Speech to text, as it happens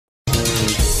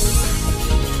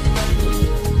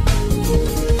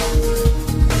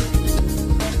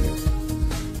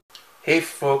Hey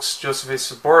folks, Joseph A.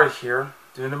 Sobora here,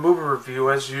 doing a movie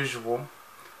review as usual.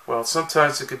 Well,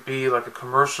 sometimes it could be like a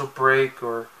commercial break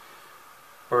or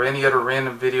any other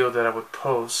random video that I would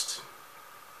post.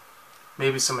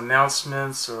 Maybe some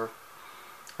announcements or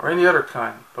any other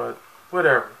kind, but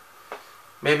whatever.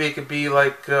 Maybe it could be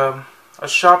like a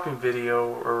shopping video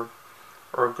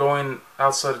or going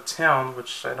outside of town,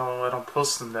 which I don't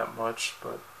post them that much,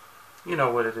 but you know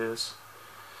what it is.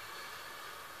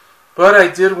 But I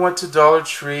did went to Dollar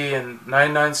Tree and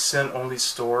 99-cent only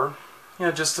store,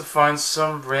 just to find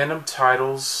some random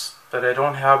titles that I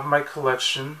don't have in my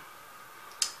collection,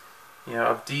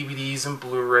 of DVDs and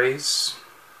Blu-rays,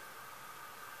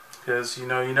 because you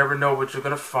never know what you're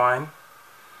gonna find.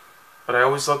 But I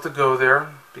always love to go there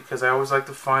because I always like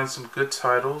to find some good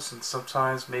titles, and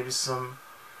sometimes maybe some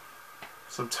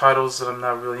titles that I'm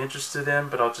not really interested in,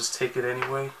 but I'll just take it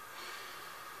anyway.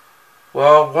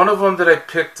 Well, one of them that I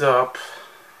picked up,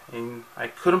 and I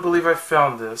couldn't believe I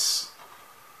found this,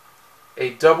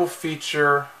 a double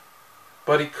feature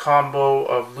buddy combo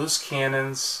of Loose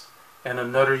Cannons and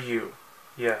Another You.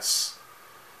 Yes.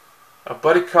 A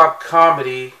buddy cop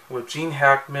comedy with Gene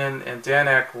Hackman and Dan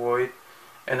Aykroyd,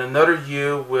 and Another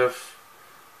You with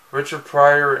Richard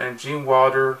Pryor and Gene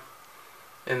Wilder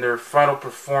in their final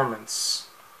performance.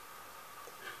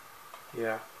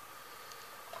 Yeah,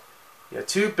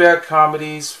 two bad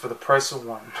comedies for the price of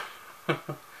one.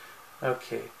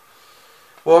 Okay.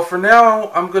 Well, for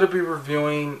now, I'm going to be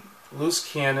reviewing Loose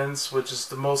Cannons, which is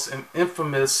the most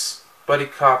infamous buddy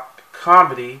cop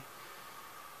comedy,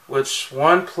 which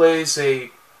one plays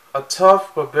a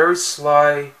tough but very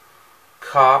sly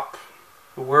cop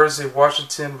who wears a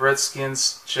Washington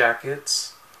Redskins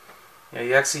jacket.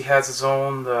 He actually has his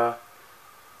own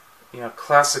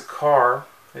classic car.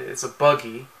 It's a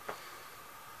buggy.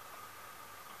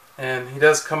 And he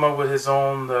does come up with his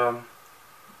own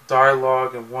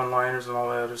dialogue and one-liners and all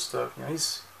that other stuff.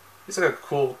 He's like a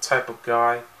cool type of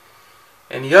guy.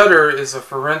 And the other is a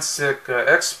forensic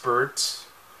expert,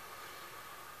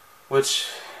 which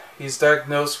he's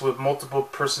diagnosed with multiple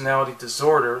personality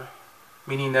disorder,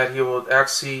 meaning that he will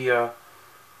actually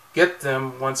get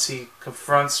them once he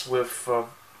confronts with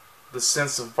the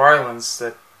sense of violence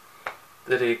that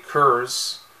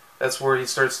occurs. That's where he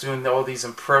starts doing all these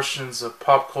impressions of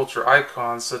pop culture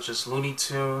icons such as Looney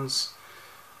Tunes,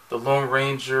 The Lone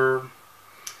Ranger,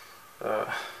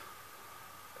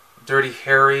 Dirty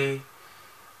Harry,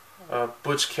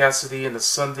 Butch Cassidy and the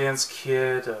Sundance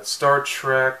Kid, Star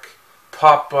Trek,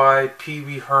 Popeye, Pee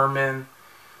Wee Herman.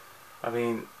 I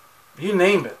mean, you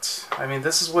name it. I mean,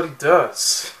 this is what he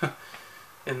does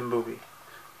in the movie.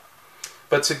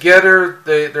 But together,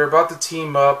 they're about to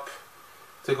team up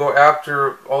to go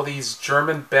after all these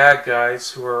German bad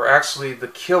guys who are actually the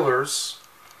killers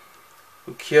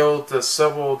who killed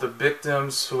several of the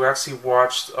victims who actually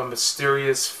watched a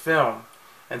mysterious film.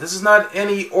 And this is not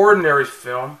any ordinary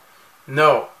film.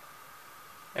 No.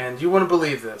 And you wouldn't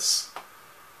believe this.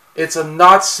 It's a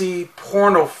Nazi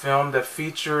porno film that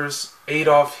features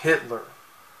Adolf Hitler.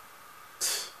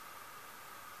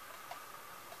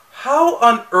 How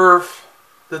on earth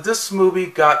did this movie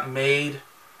got made,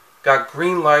 got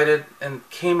green-lighted, and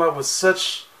came up with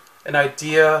such an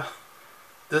idea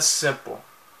this simple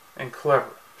and clever?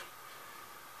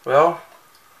 Well,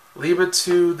 leave it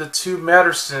to the two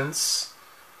Mathesons,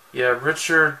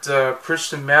 Richard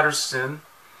Christian Matheson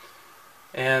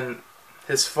and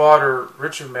his father,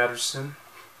 Richard Matheson,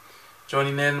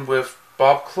 joining in with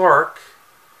Bob Clark,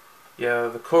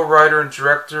 the co-writer and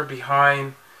director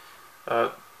behind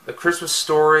The Christmas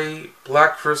Story,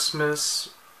 Black Christmas,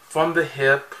 From the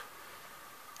Hip,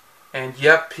 and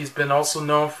yep, he's been also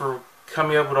known for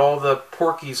coming up with all the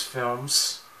Porky's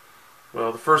films.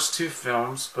 Well, the first two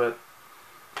films, but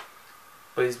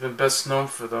he's been best known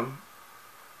for them.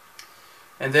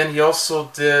 And then he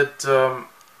also did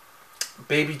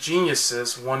Baby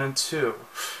Geniuses 1 and 2.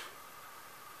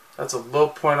 That's a low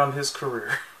point on his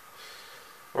career.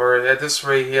 Or at this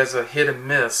rate, he has a hit and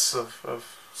miss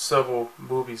of several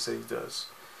movies that he does.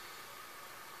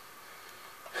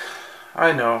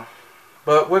 I know.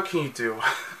 But what can you do?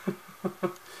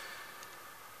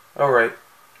 Alright.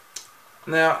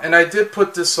 Now, and I did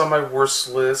put this on my worst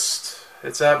list.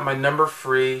 It's at my number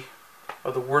 3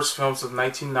 of the worst films of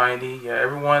 1990.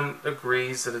 Everyone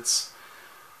agrees that it's,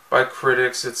 by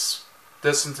critics, it's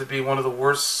destined to be one of the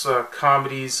worst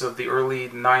comedies of the early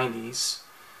 90s.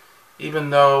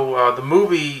 Even though the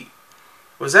movie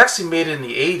was actually made in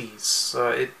the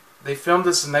 80s. They filmed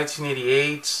this in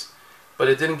 1988, but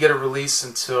it didn't get a release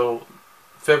until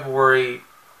February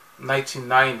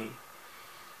 1990.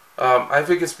 I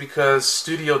think it's because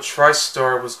Studio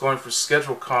TriStar was going for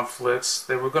schedule conflicts.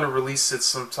 They were going to release it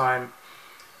sometime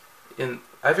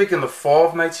I think in the fall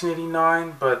of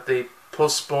 1989, but they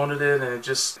postponed it, and it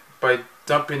just, by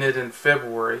dumping it in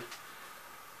February,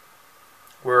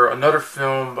 where another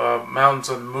film, Mountains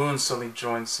on the Moon, suddenly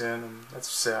joins in, and that's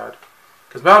sad.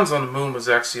 Because Mountains on the Moon was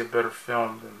actually a better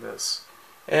film than this.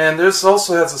 And this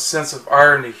also has a sense of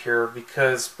irony here,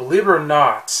 because, believe it or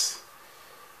not,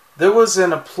 there was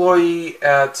an employee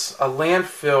at a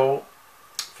landfill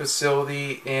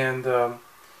facility in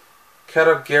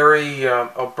Calgary,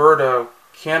 Alberta,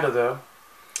 Canada,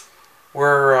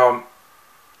 where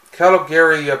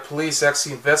Calgary police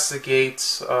actually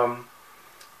investigate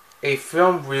a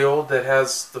film reel that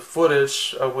has the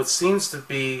footage of what seems to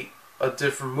be a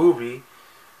different movie.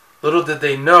 Little did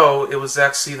they know it was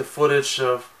actually the footage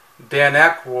of Dan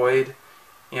Aykroyd,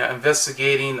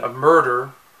 investigating a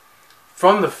murder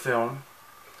from the film.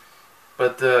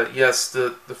 But yes,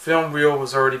 the film reel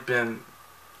was already been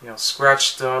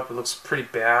scratched up. It looks pretty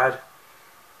bad.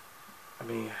 I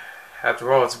mean,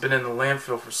 after all, it's been in the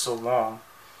landfill for so long.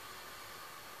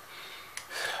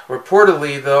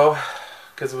 Reportedly, though,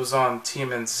 because it was on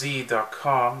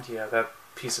TMNZ.com, yeah, that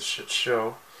piece of shit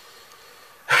show,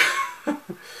 Dan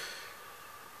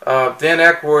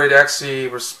Aykroyd actually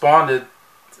responded,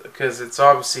 because it's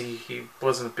obviously he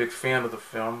wasn't a big fan of the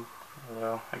film.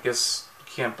 Well, I guess you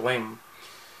can't blame him.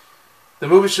 The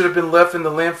movie should have been left in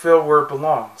the landfill where it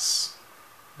belongs.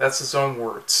 That's his own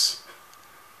words.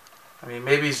 I mean,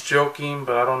 maybe he's joking,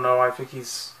 but I don't know. I think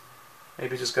he's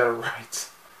maybe just got it right.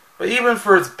 But even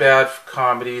for its bad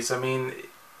comedies, I mean,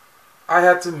 I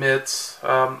have to admit,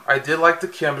 I did like the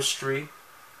chemistry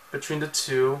between the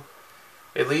two.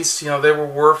 At least, they were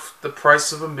worth the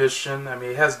price of admission. I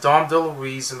mean, it has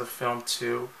DeLuise in the film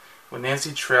too, with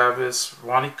Nancy Travis,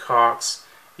 Ronny Cox,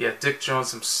 Dick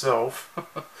Jones himself.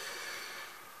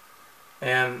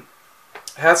 And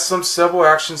has several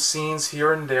action scenes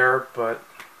here and there, but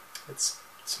it's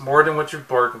more than what you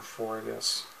bargained for, I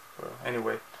guess. Well,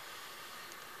 anyway.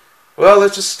 Well,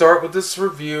 let's just start with this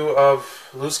review of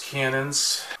Loose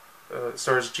Cannons. It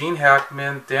stars Gene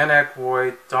Hackman, Dan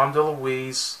Aykroyd, Dom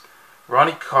DeLuise,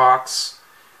 Ronny Cox,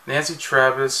 Nancy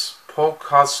Travis, Paul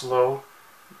Koslo,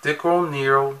 Dick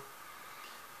O'Neill,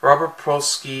 Robert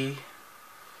Prosky,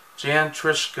 Jan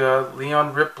Triska,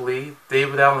 Leon Rippy,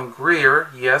 David Alan Grier,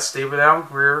 yes, David Alan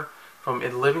Grier from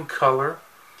In Living Color,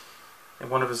 in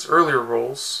one of his earlier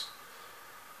roles.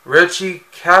 Reggie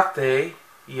Cathey,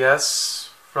 yes,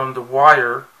 from The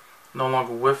Wire, no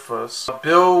longer with us.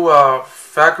 Bill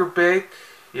Fagerbakke,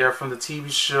 yeah, from the TV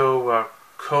show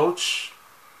Coach.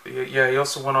 Yeah, he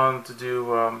also went on to do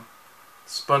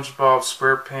SpongeBob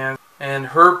SquarePants. And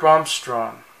Herb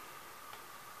Armstrong.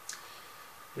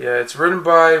 Yeah, it's written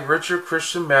by Richard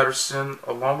Christian Matheson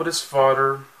along with his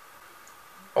father.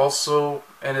 Also,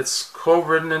 and it's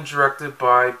co-written and directed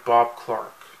by Bob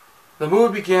Clark. The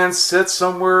movie began set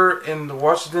somewhere in the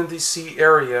Washington, D.C.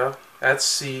 area at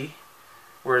sea,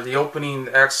 where the opening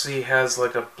actually has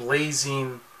like a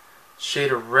blazing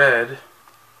shade of red.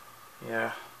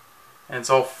 Yeah, and it's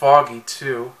all foggy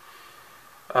too.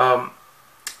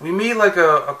 We meet like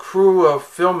a crew of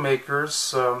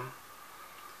filmmakers,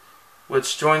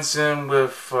 which joins in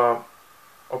with a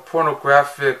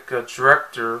pornographic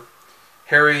director,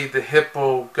 Harry the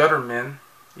Hippo Gutterman.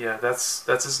 Yeah, that's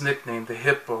his nickname, the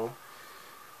Hippo,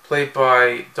 played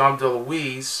by Dom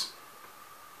DeLuise,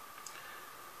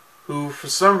 who for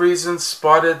some reason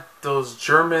spotted those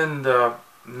German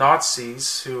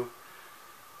Nazis who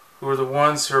were the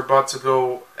ones who are about to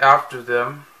go after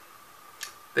them.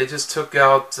 They just took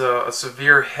out a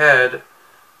severe head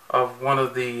of one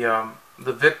of the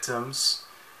victims,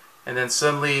 and then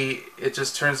suddenly it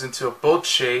just turns into a boat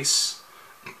chase,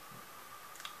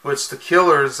 which the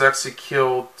killers actually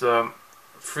killed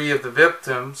 3 of the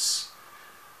victims,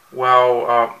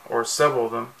 while or several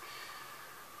of them,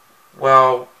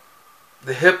 while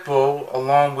the Hippo,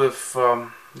 along with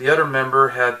the other member,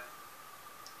 had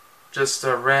just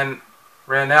ran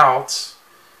out.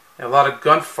 And a lot of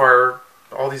gunfire,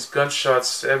 all these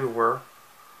gunshots everywhere.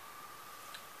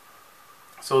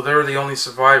 So they're the only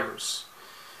survivors.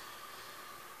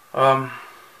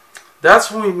 That's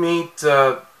when we meet.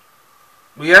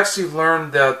 We actually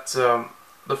learned that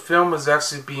the film is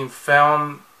actually being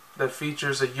found, that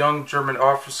features a young German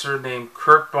officer named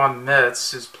Kurt von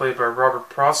Metz, who's played by Robert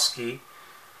Prosky,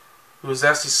 who is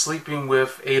actually sleeping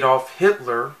with Adolf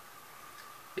Hitler.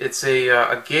 It's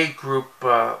a gay group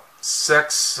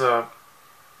sex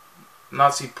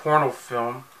Nazi porno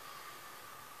film,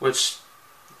 which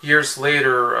years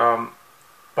later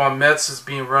von Metz is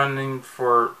being running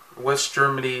for West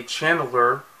Germany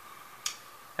Chandler,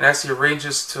 and actually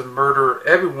arranges to murder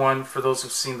everyone for those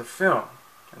who've seen the film.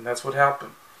 And that's what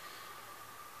happened.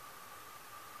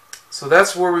 So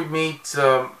that's where we meet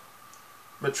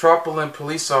Metropolitan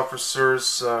police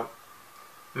officers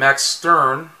Max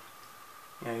Stern.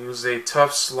 He was a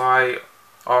tough, sly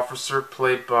officer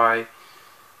played by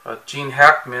Gene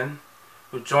Hackman,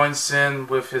 who joins in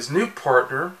with his new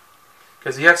partner,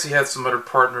 because he actually had some other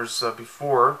partners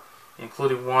before,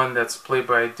 including one that's played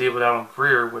by David Allen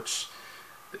Grier, which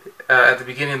at the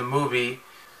beginning of the movie,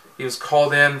 he was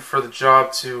called in for the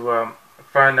job to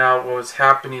find out what was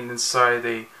happening inside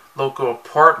a local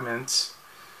apartment,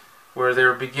 where they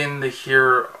were beginning to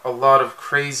hear a lot of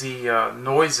crazy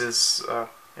noises,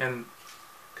 and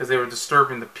because they were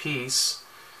disturbing the peace.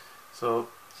 So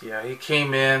yeah, he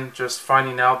came in just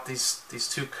finding out these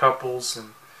two couples,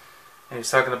 and he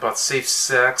was talking about safe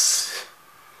sex.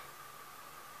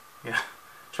 Yeah,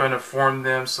 trying to inform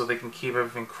them so they can keep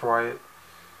everything quiet,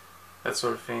 that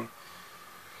sort of thing.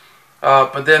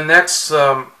 But then next,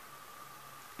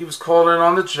 he was called in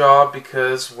on the job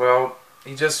because, well,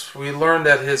 we learned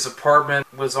that his apartment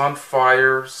was on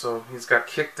fire, so he's got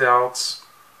kicked out.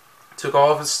 Took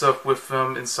all of his stuff with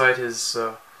him inside his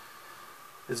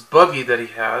buggy that he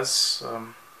has,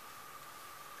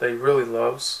 that he really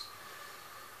loves.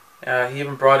 He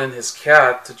even brought in his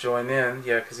cat to join in,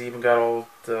 yeah, because he even got all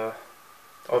the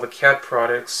cat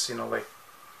products, you know, like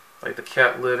the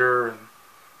cat litter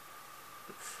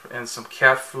and some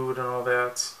cat food and all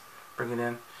that, bring it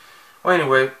in. Well,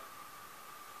 anyway,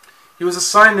 he was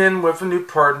assigned in with a new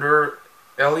partner,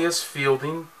 Elias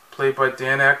Fielding, played by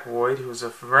Dan Aykroyd, who's a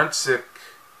forensic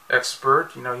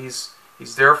expert. You know, he's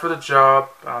there for the job.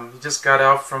 He just got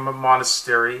out from a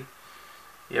monastery,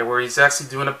 yeah, where he's actually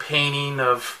doing a painting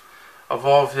of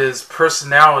all of his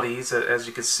personalities. As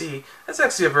you can see, that's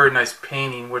actually a very nice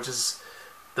painting, which is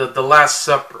the Last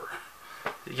Supper.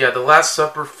 Yeah, the Last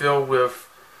Supper filled with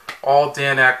all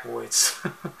Dan Aykroyd's.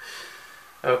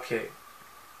 Okay.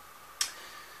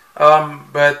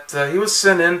 But he was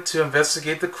sent in to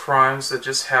investigate the crimes that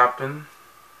just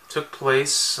took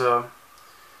place,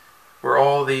 where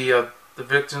all the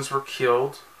victims were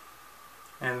killed.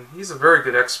 And he's a very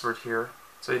good expert here,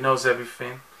 so he knows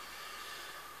everything.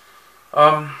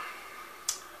 But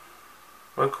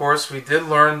of course, we did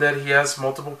learn that he has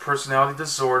multiple personality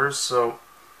disorders, so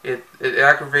it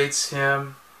aggravates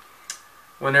him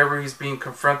whenever he's being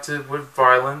confronted with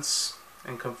violence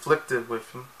and conflicted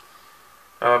with him.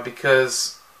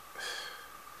 Because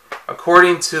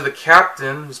according to the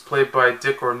captain, who's played by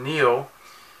Dick O'Neill,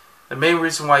 the main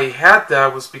reason why he had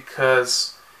that was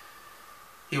because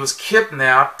he was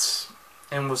kidnapped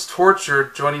and was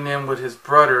tortured, joining in with his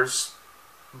brothers,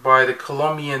 by the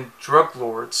Colombian drug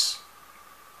lords.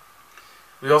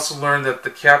 We also learned that the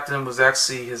captain was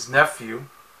actually his nephew,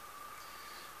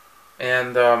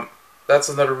 and that's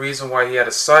another reason why he had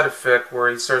a side effect where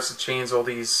he starts to change all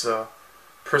these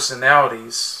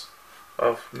personalities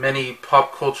of many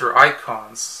pop culture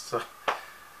icons.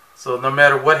 So no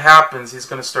matter what happens, he's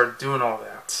going to start doing all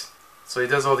that. So he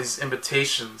does all these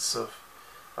imitations of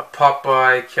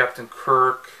Popeye, Captain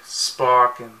Kirk,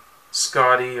 Spock, and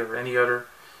Scotty, or any other.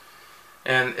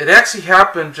 And it actually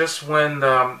happened just when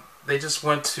they just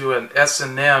went to an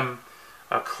S&M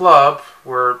club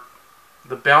where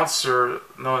the bouncer,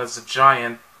 known as the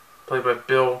Giant, played by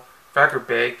Bill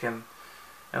Fagerbakke, and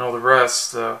all the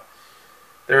rest,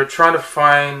 they were trying to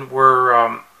find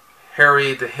where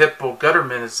Harry the Hippo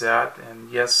Gutterman is at,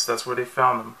 and yes, that's where they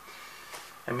found him.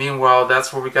 And meanwhile,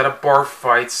 that's where we got a bar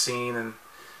fight scene, and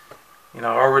you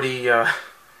know, already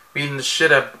beating the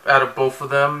shit out of both of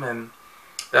them, and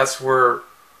that's where,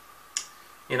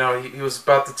 you know, he was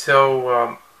about to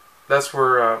tell, that's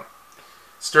where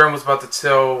Stern was about to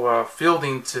tell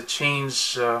Fielding to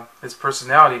change his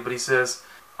personality, but he says,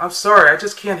 "I'm sorry, I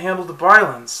just can't handle the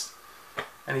violence."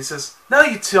 And he says, "Now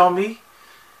you tell me."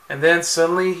 And then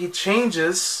suddenly he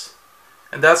changes,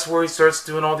 and that's where he starts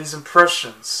doing all these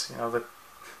impressions, you know,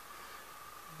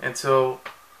 until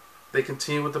they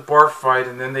continue with the bar fight,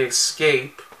 and then they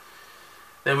escape.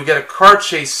 Then we get a car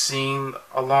chase scene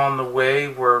along the way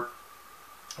where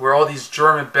all these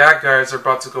German bad guys are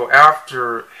about to go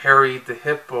after Harry the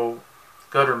Hippo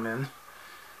Gutterman.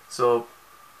 So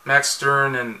Max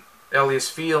Stern and Elias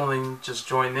Fielding just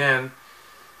joined in,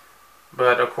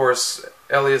 but of course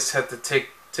Elias had to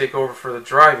take over for the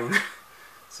driving.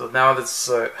 So now that's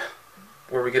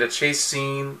where we get a chase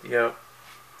scene. Yeah,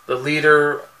 the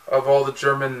leader of all the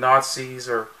German Nazis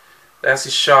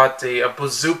actually shot a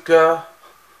bazooka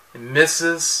and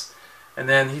misses, and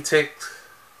then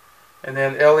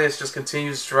Elias just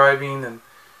continues driving, and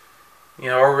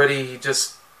already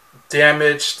just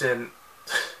damaged and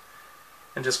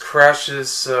just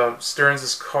crashes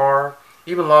Stearns' car.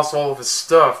 Even lost all of his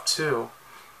stuff too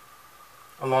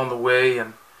along the way,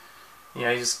 and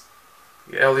Elias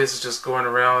is just going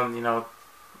around,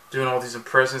 doing all these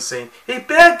impressions, saying, "Hey,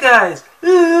 bad guys!"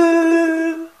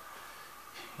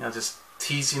 Just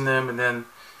teasing them, and then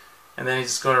he's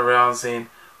just going around saying,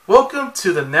 "Welcome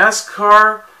to the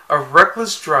NASCAR of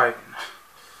reckless driving."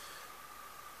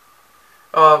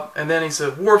 And then he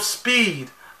said, "Warp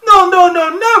speed." No,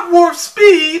 not warp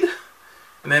speed.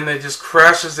 And then it just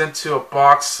crashes into a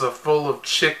box full of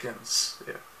chickens.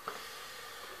 Yeah.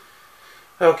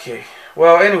 Okay.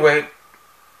 Well, anyway,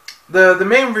 the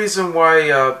main reason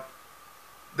why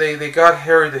they got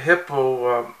Harry the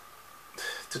Hippo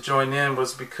to join in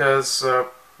was because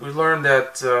we learned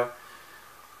that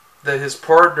his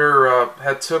partner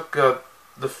had took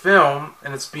the film,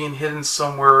 and it's being hidden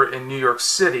somewhere in New York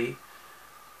City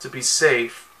to be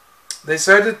safe. They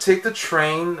decided to take the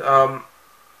train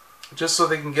just so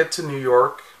they can get to New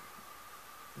York.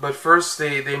 But first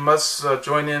they must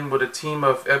join in with a team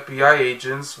of FBI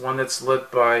agents, one that's led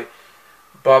by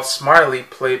Bob Smiley,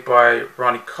 played by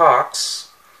Ronny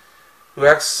Cox, who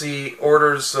actually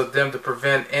orders them to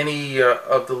prevent any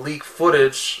of the leaked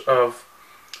footage of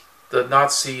the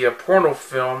Nazi porno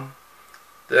film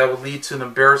that would lead to an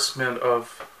embarrassment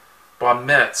of Von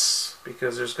Metz,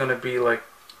 because there's going to be like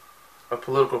a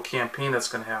political campaign that's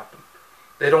going to happen.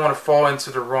 They don't want to fall into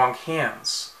the wrong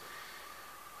hands.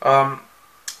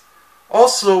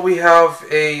 Also, we have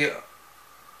a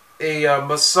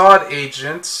Mossad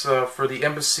agent for the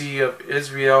Embassy of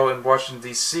Israel in Washington,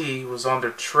 D.C., who was on their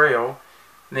trail,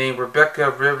 named Rebecca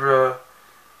Rivera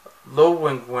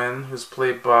Lowengwin, who's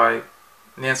played by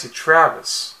Nancy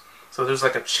Travis. So there's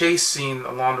like a chase scene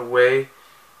along the way,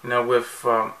 with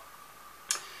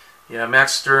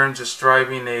Max Stern just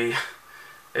driving a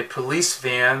police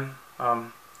van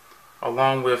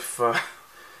along with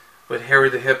Harry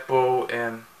the Hippo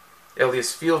and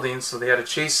Elias Fielding. So they had a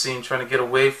chase scene trying to get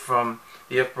away from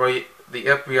the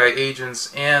FBI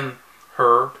agents and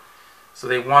her. So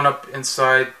they wound up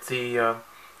inside the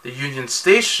Union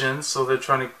Station. So they're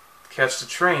trying to catch the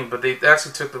train, but they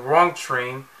actually took the wrong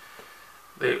train.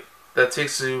 That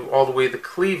takes you all the way to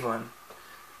Cleveland.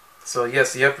 So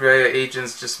yes, the FBI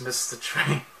agents just missed the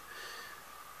train.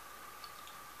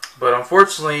 But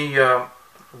unfortunately,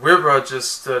 Ribra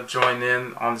just joined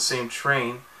in on the same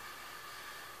train.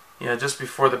 Just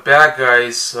before the bad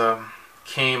guys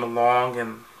came along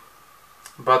and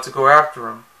about to go after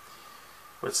him.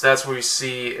 That's where you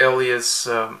see Elias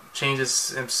changes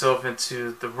himself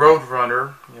into the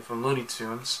Roadrunner from Looney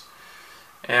Tunes,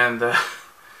 and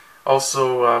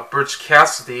also Butch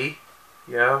Cassidy,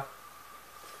 from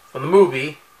the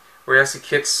movie, where he actually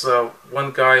kicks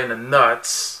one guy in the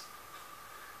nuts.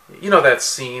 You know that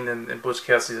scene in Butch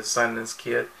Cassidy, the Simon's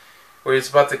Kid, where he's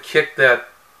about to kick that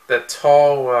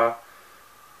tall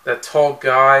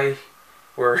guy,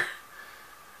 where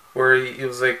he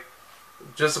was like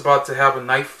just about to have a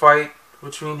knife fight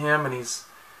between him, and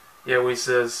where he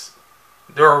says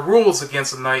there are rules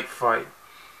against a knife fight.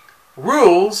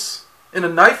 Rules in a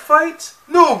knife fight?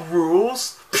 No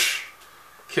rules.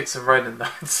 Kicks him right in the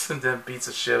nuts and then beats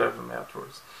the shit out of him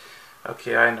afterwards.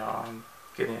 Okay, I know, I'm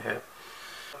getting ahead.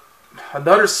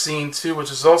 Another scene too, which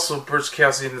is also Butch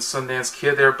Cassidy and the Sundance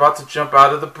Kid. They're about to jump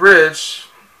out of the bridge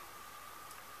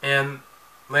and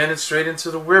landed straight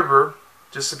into the river,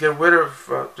 just to get rid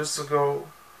of, just to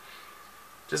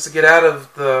get out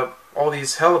of all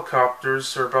these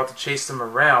helicopters who are about to chase them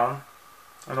around,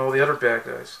 and all the other bad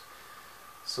guys.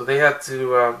 So they had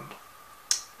to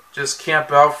just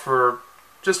camp out for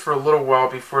a little while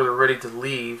before they're ready to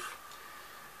leave.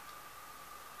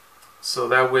 So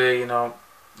that way,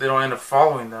 they don't end up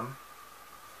following them.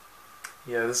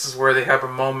 This is where they have a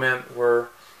moment where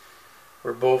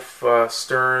both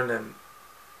Stern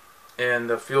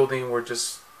and Fielding were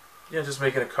just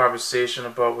making a conversation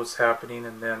about what's happening,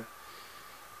 and then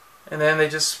they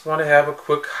just want to have a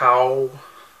quick howl.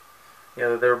 They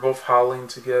were both howling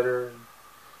together,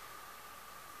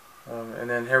 and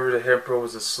then Harry the Hippo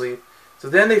was asleep. So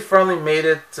then they finally made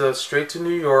it straight to New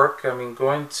York.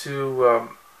 Going to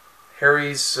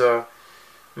Harry's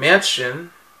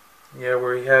mansion,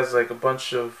 where he has like a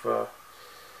bunch of,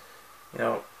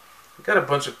 got a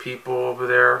bunch of people over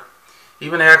there.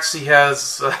 Even actually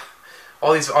has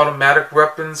all these automatic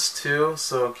weapons too,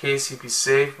 so in case he'd be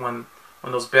safe when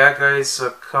those bad guys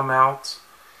come out.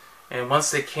 And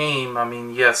once they came,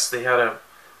 yes, they had a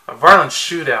violent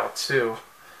shootout too.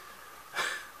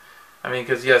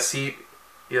 Because yes,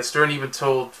 Stern even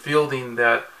told Fielding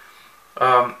that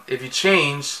if you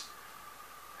change,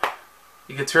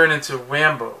 he could turn into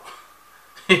Rambo.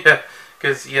 Yeah,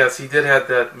 because yes, he did have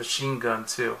that machine gun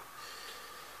too.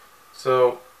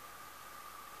 So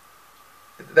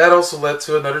that also led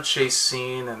to another chase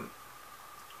scene, and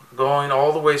going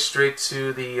all the way straight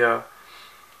to the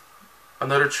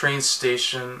another train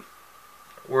station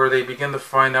where they begin to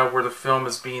find out where the film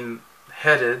is being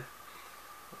headed.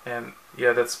 And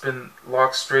yeah, that's been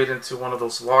locked straight into one of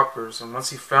those lockers. And once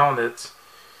he found it,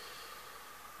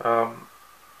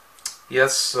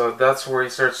 that's where he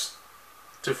starts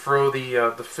to throw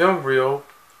the film reel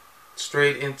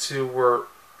straight into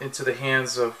the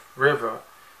hands of Riva.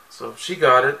 So she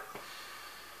got it,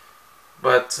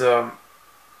 but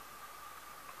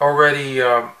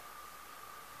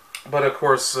but of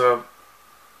course, well,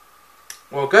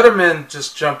 Gutterman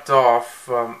just jumped off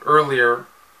earlier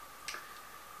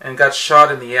and got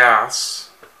shot in the ass,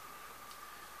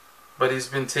 but he's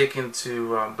been taken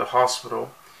to the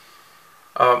hospital.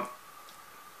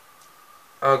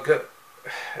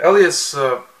 Elias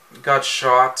got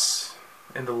shot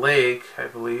in the leg, I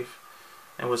believe,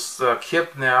 and was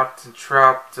kidnapped and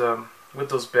trapped with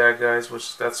those bad guys,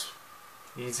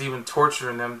 he's even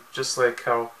torturing them, just like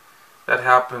how that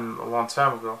happened a long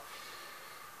time ago.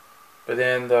 But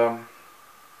then,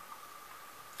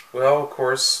 well, of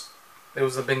course, there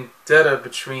was a vendetta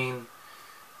between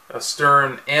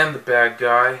Stern and the bad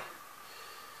guy,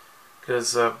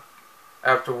 because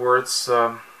afterwards,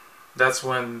 that's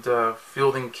when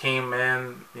Fielding came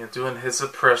in, doing his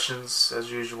impressions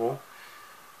as usual.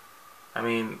 I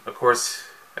mean, of course,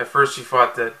 at first you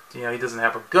thought that he doesn't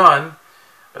have a gun,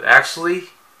 but actually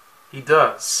he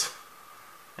does,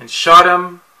 and shot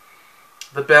him,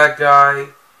 the bad guy,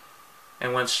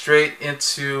 and went straight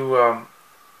into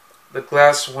the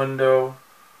glass window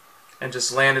and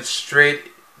just landed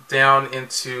straight down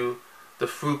into the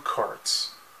food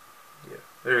carts. Yeah,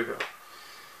 there you go.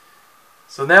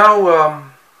 So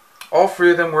now all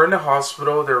three of them were in the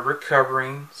hospital. They're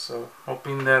recovering, so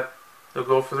hoping that they'll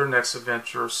go for their next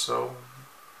adventure or so.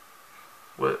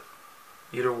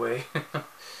 Either way.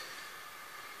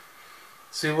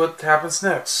 See what happens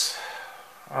next.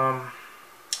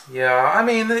 Yeah, I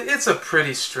mean, it's a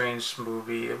pretty strange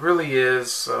movie. It really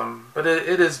is. But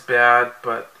it is bad,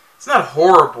 but it's not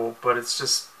horrible, but it's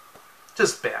just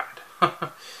bad.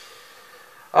 But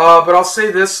I'll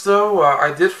say this though,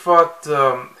 I did thought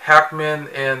Hackman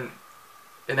and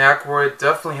Aykroyd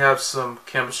definitely have some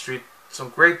chemistry, some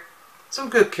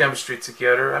good chemistry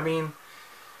together. I mean,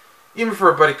 even for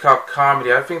a buddy cop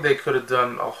comedy, I think they could have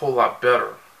done a whole lot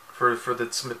better for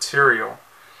this material.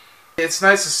 It's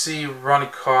nice to see Ronny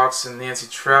Cox and Nancy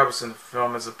Travis in the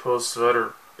film as opposed to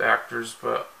other actors,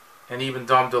 and even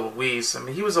Dom DeLuise. I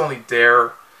mean, he was only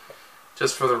there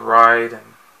just for the ride,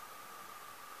 and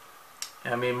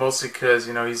I mean, mostly because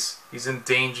he's in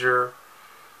danger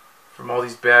from all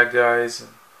these bad guys.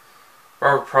 And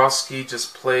Robert Prosky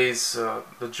just plays the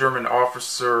German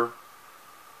officer,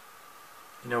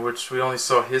 which we only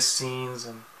saw his scenes,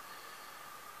 and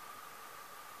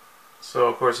so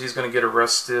of course he's going to get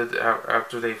arrested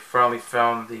after they finally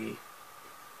found the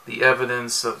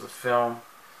evidence of the film.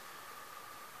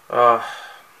 Of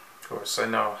course, I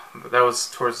know that was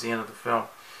towards the end of the film.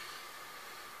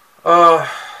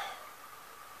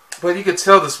 But you could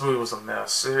tell this movie was a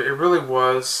mess. It really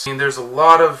was. I mean, there's a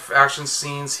lot of action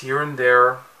scenes here and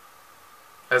there,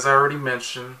 as I already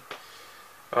mentioned.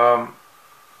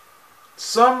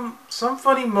 Some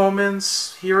funny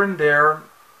moments here and there,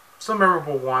 some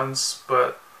memorable ones,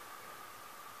 but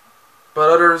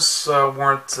others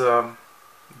weren't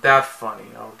that funny.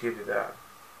 I'll give you that.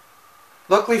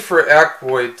 Luckily for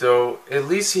Aykroyd, though, at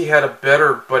least he had a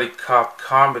better buddy cop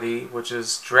comedy, which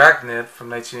is Dragnet from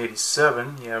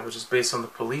 1987, which is based on the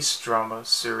police drama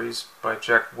series by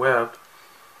Jack Webb.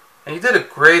 And he did a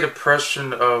great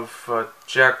impression of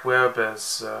Jack Webb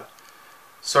as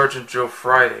Sergeant Joe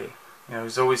Friday.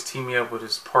 He's always teaming up with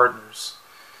his partners.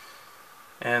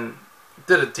 And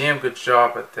did a damn good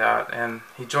job at that. And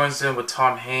he joins in with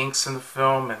Tom Hanks in the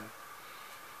film,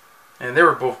 and they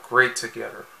were both great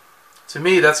together. To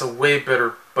me, that's a way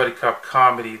better buddy cop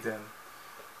comedy than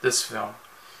this film.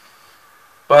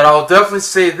 But I'll definitely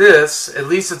say this, at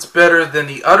least it's better than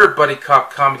the other buddy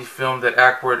cop comedy film that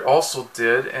Aykroyd also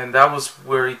did, and that was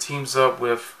where he teams up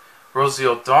with Rosie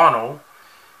O'Donnell,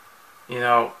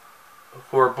 who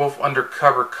are both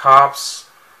undercover cops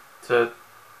to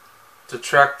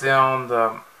track down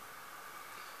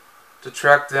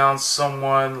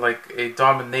someone like a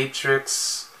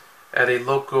dominatrix at a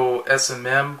local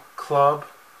S&M club.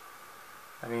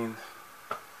 I mean,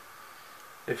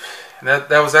 that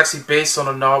was actually based on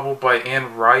a novel by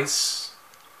Anne Rice.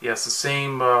 Yes, the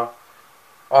same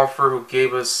author who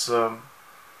gave us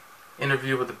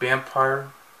Interview with the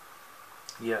Vampire?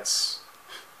 Yes.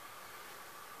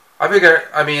 I think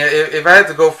I mean, if I had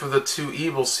to go for the two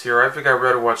evils here, I think I'd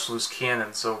rather watch Loose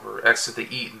Cannons over Exit the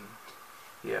Eden.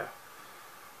 Yeah.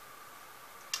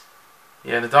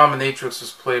 Yeah, the Dominatrix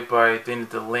was played by Dana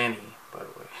Delaney, by the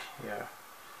way. Yeah.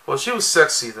 Well, she was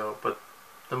sexy, though, but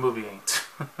the movie ain't.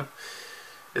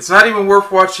 It's not even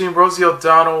worth watching Rosie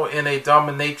O'Donnell in a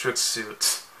Dominatrix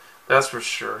suit. That's for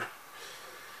sure.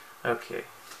 Okay.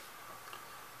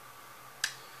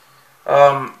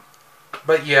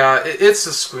 But yeah, it's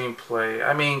a screenplay.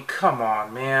 I mean, come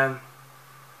on, man.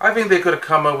 I think they could have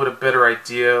come up with a better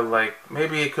idea. Like,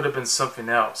 maybe it could have been something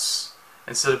else.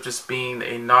 Instead of just being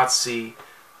a Nazi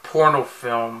porno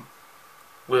film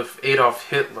with Adolf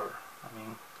Hitler.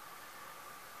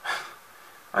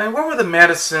 I mean, what were the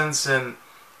Mathesons and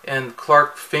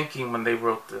Clark thinking when they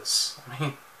wrote this? I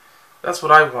mean, that's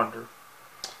what I wonder.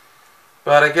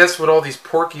 But I guess with all these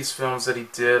Porky's films that he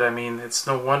did, I mean, it's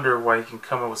no wonder why he can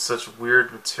come up with such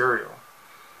weird material.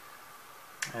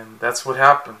 And that's what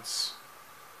happens.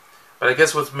 But I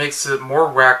guess what makes it more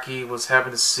wacky was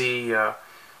having to see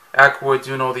Aykroyd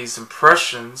doing all these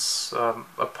impressions of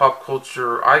pop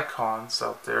culture icons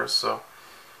out there. So,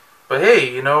 but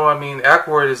hey, you know, I mean,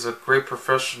 Aykroyd is a great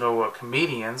professional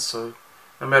comedian, so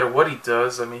no matter what he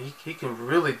does, I mean, he can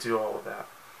really do all of that.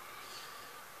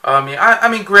 I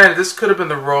mean, granted, this could have been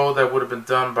the role that would have been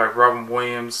done by Robin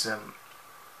Williams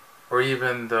or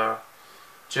even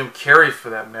Jim Carrey for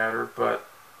that matter. But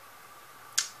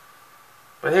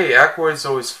hey, Aykroyd's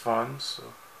always fun, so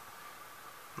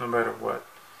no matter what.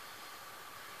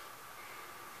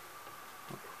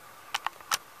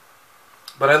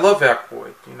 But I love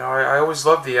Aykroyd. You know, I always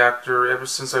loved the actor ever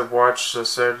since I watched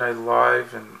Saturday Night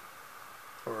Live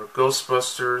or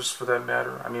Ghostbusters for that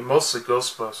matter. I mean, mostly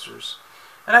Ghostbusters.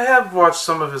 And I have watched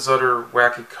some of his other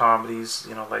wacky comedies,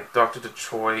 you know, like Dr.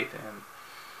 Detroit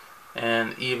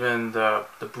and even the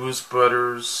Blues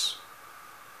Brothers,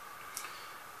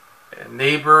 and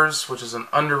Neighbors, which is an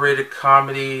underrated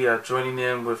comedy, joining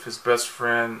in with his best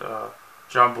friend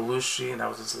John Belushi, and that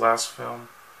was his last film.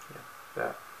 Yeah,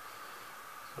 that.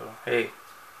 So hey,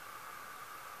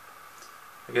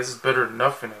 I guess it's better than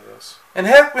nothing, I guess. And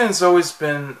Hackman's always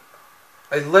been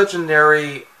a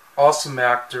legendary, awesome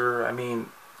actor. I mean,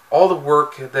 all the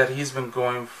work that he's been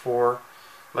going for.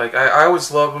 Like, I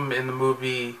always love him in the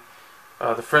movie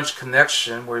The French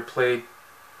Connection, where he played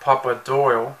Papa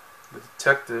Doyle, the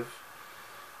detective.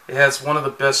 It has one of the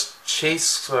best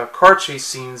car chase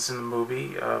scenes in the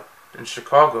movie in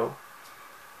Chicago.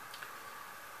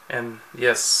 And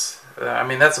yes, I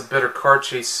mean, that's a better car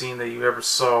chase scene that you ever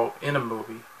saw in a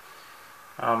movie.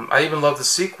 I even love the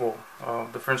sequel,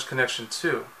 The French Connection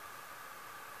 2.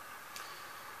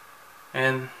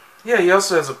 And yeah, he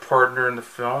also has a partner in the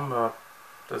film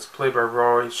that's played by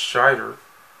Roy Scheider,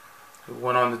 who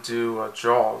went on to do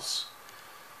Jaws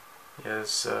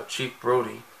as Chief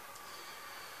Brody.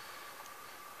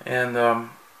 And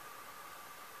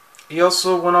he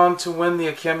also went on to win the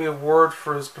Academy Award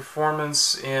for his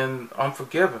performance in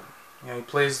Unforgiven. You know, he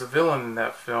plays the villain in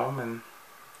that film, and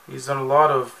he's done a lot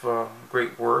of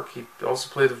great work. He also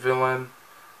played the villain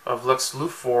of Lex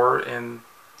Luthor in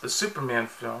the Superman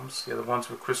films, yeah, the ones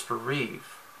with Christopher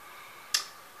Reeve,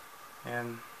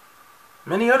 and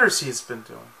many others he's been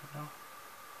doing. You know?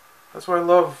 That's why I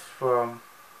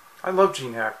love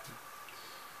Gene Hackman.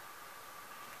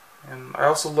 And I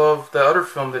also love the other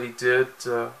film that he did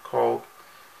called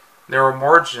Narrow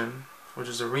Margin, which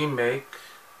is a remake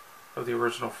of the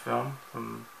original film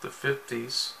from the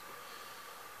 50s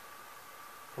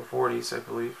or 40s, I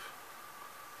believe.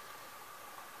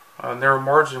 Narrow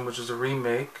Margin, which is a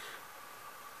remake.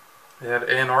 It had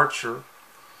Ann Archer,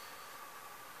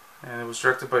 and it was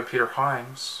directed by Peter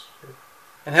Hyams.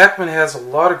 And Hackman has a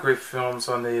lot of great films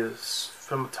on his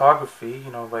filmography,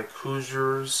 you know, like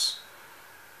Hoosiers,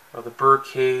 The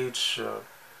Birdcage,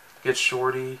 Get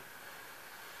Shorty,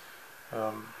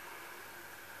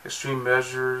 Extreme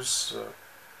Measures,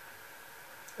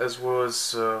 as well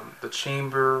as The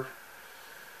Chamber.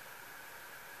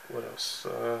 What else?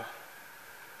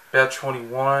 Bad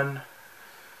 21.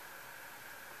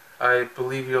 I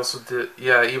believe he also did,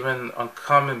 yeah, even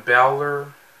Uncommon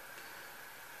Valor,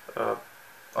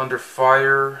 Under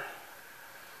Fire,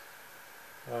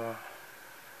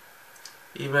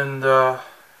 even the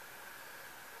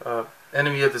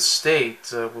Enemy of the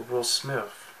State with Will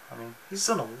Smith. I mean, he's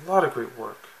done a lot of great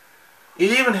work.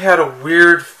 It even had a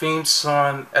weird theme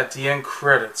song at the end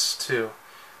credits, too,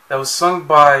 that was sung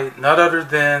by none other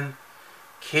than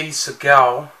Katie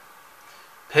Sagal,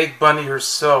 Peg Bunny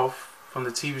herself from the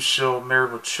TV show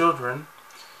Married with Children,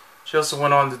 She also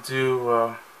went on to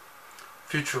do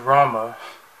Futurama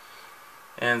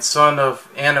and Son of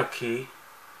Anarchy,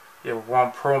 with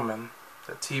Ron Perlman,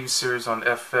 that TV series on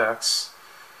FX.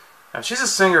 Now, she's a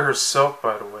singer herself,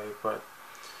 by the way, but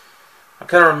I'm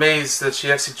kind of amazed that she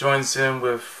actually joins in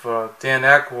with Dan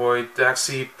Aykroyd,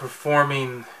 actually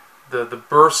performing the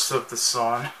bursts of the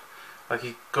song. Like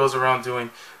he goes around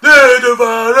doing like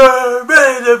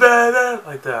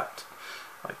that.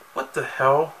 Like, what the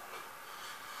hell?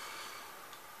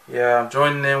 Yeah, I'm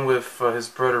joining in with his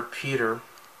brother Peter.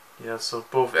 Yeah, so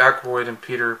both Aykroyd and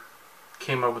Peter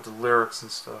came up with the lyrics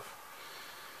and stuff.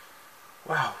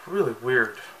 Wow, really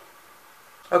weird.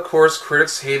 Of course,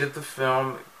 critics hated the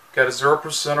film. It got a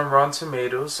 0% on Rotten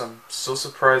Tomatoes. I'm so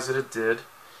surprised that it did.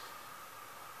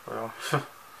 Well, but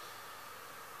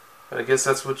I guess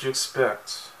that's what you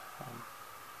expect.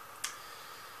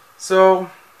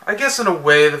 So, I guess in a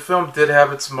way, the film did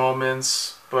have its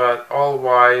moments, but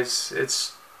all-wise,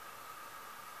 it's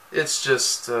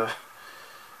just a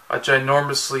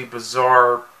ginormously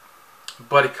bizarre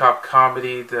buddy cop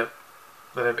comedy that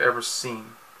I've ever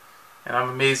seen. And I'm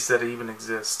amazed that it even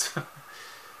exists.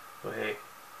 But hey,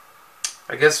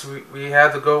 I guess we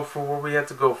had to go for what we had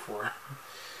to go for.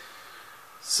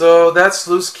 So that's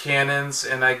Loose Cannons,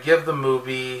 and I give the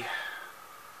movie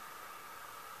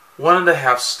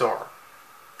 1.5 stars.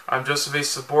 I'm Joseph A.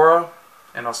 Sobora,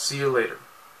 and I'll see you later.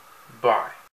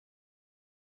 Bye.